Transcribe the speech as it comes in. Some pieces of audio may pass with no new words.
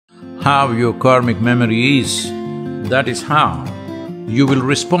how your karmic memory is, that is how you will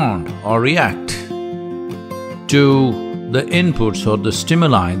respond or react to the inputs or the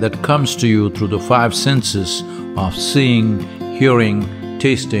stimuli that comes to you through the five senses of seeing, hearing,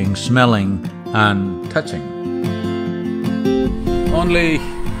 tasting, smelling and touching. Only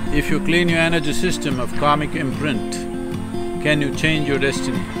if you clean your energy system of karmic imprint can you change your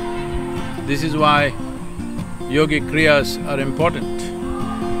destiny. This is why yogic kriyas are important.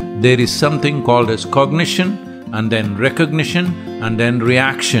 There is something called as cognition and then recognition and then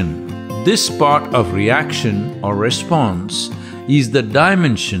reaction. This part of reaction or response is the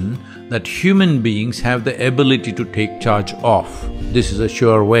dimension that human beings have the ability to take charge of. This is a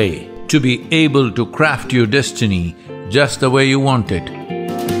sure way to be able to craft your destiny just the way you want it.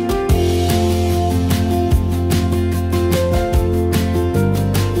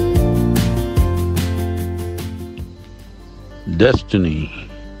 Destiny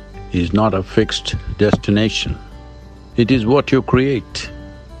is not a fixed destination. It is what you create.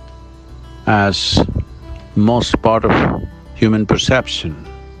 As most part of human perception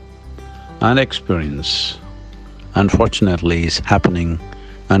and experience, unfortunately, is happening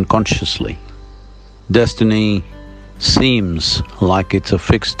unconsciously. Destiny seems like it's a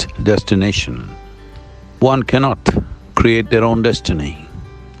fixed destination. One cannot create their own destiny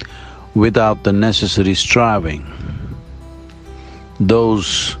without the necessary striving.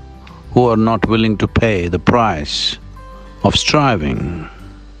 Those who are not willing to pay the price of striving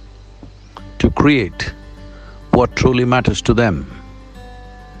to create what truly matters to them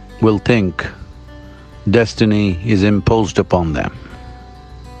will think destiny is imposed upon them.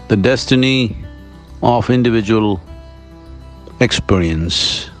 The destiny of individual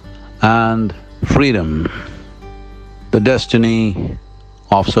experience and freedom, the destiny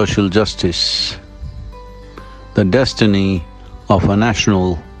of social justice, the destiny of a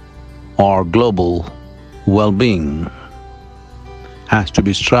national or global well-being has to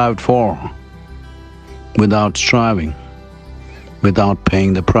be strived for. Without striving, without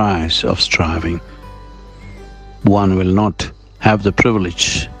paying the price of striving, one will not have the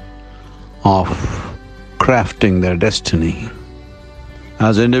privilege of crafting their destiny.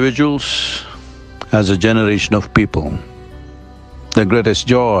 As individuals, as a generation of people, the greatest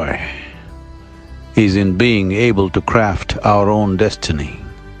joy is in being able to craft our own destiny.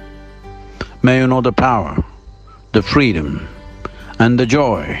 May you know the power, the freedom and the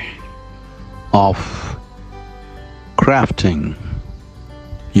joy of crafting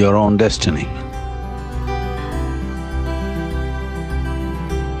your own destiny.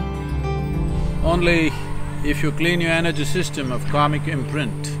 Only if you clean your energy system of karmic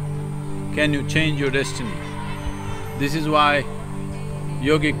imprint can you change your destiny. This is why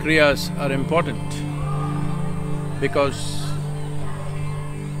yogic kriyas are important, because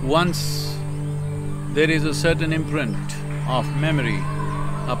once there is a certain imprint of memory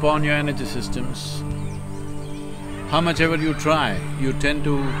upon your energy systems, how much ever you try, you tend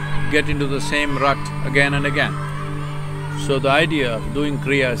to get into the same rut again and again. So the idea of doing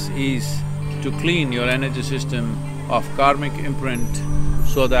kriyas is to clean your energy system of karmic imprint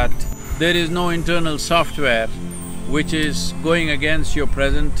so that there is no internal software which is going against your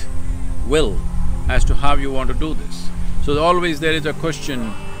present will as to how you want to do this. So always there is a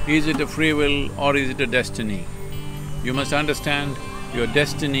question, is it a free will or is it a destiny? You must understand your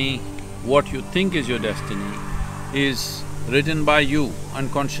destiny, what you think is your destiny, is written by you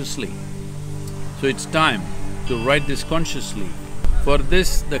unconsciously. So it's time to write this consciously. For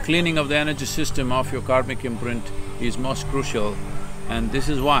this, the cleaning of the energy system of your karmic imprint is most crucial, and this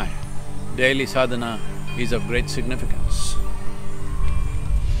is why daily sadhana is of great significance.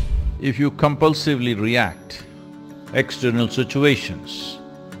 If you compulsively react, external situations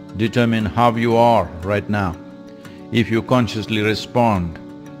determine how you are right now. If you consciously respond,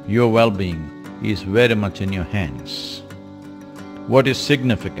 your well-being is very much in your hands. What is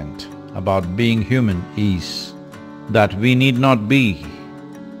significant about being human is that we need not be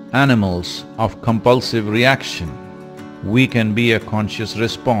animals of compulsive reaction. We can be a conscious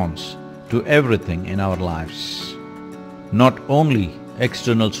response to everything in our lives. Not only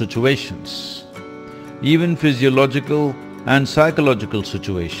external situations, even physiological and psychological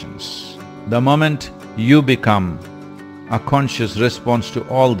situations. The moment you become a conscious response to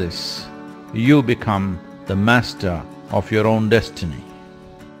all this, you become the master of your own destiny.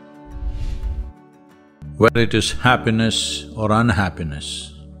 Whether it is happiness or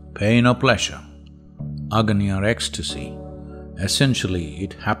unhappiness, pain or pleasure, agony or ecstasy, essentially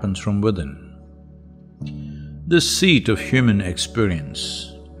it happens from within. The seat of human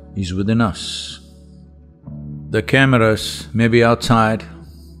experience is within us. The cameras may be outside,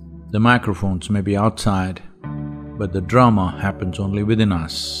 The microphones may be outside, but the drama happens only within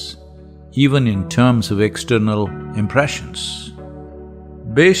us, even in terms of external impressions.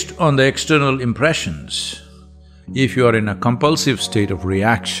 Based on the external impressions, if you are in a compulsive state of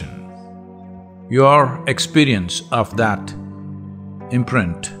reaction, your experience of that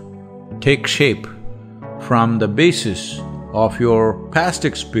imprint takes shape from the basis of your past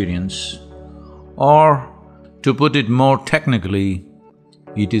experience, or to put it more technically,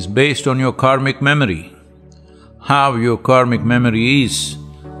 it is based on your karmic memory. How your karmic memory is,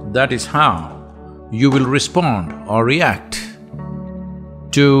 that is how you will respond or react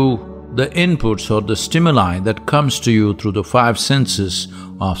to the inputs or the stimuli that comes to you through the five senses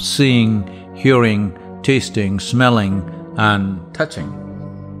of seeing, hearing, tasting, smelling and touching.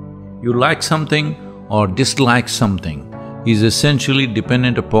 You like something or dislike something is essentially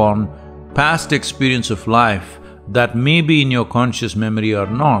dependent upon past experience of life that may be in your conscious memory or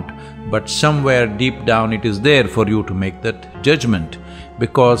not, but somewhere deep down it is there for you to make that judgment.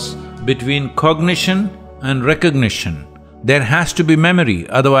 Because between cognition and recognition, there has to be memory,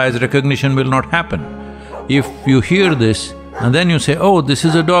 otherwise recognition will not happen. If you hear this and then you say, oh, this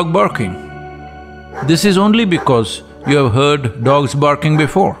is a dog barking, this is only because you have heard dogs barking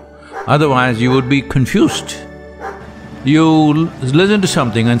before, otherwise you would be confused. You listen to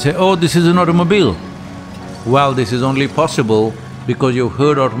something and say, oh, this is an automobile. Well, this is only possible because you've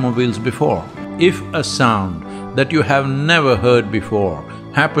heard automobiles before. If a sound that you have never heard before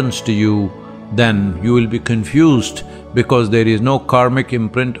happens to you, then you will be confused because there is no karmic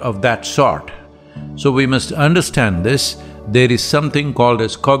imprint of that sort. So we must understand this, there is something called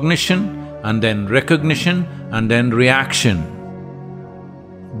as cognition and then recognition and then reaction.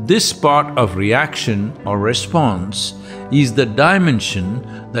 This part of reaction or response is the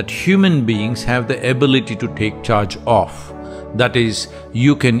dimension that human beings have the ability to take charge of. That is,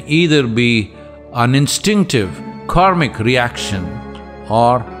 you can either be an instinctive karmic reaction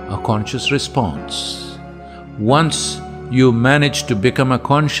or a conscious response. Once you manage to become a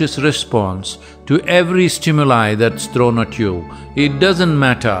conscious response to every stimuli that's thrown at you, it doesn't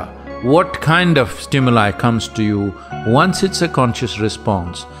matter what kind of stimuli comes to you, once it's a conscious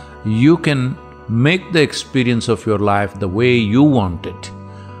response, you can make the experience of your life the way you want it.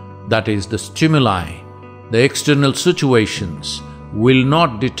 That is, the stimuli, the external situations will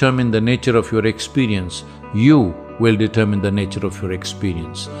not determine the nature of your experience, you will determine the nature of your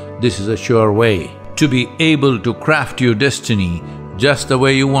experience. This is a sure way to be able to craft your destiny just the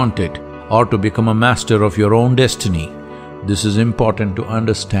way you want it, or to become a master of your own destiny. This is important to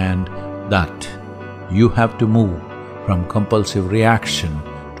understand that you have to move from compulsive reaction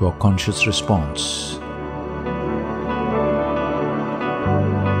to a conscious response.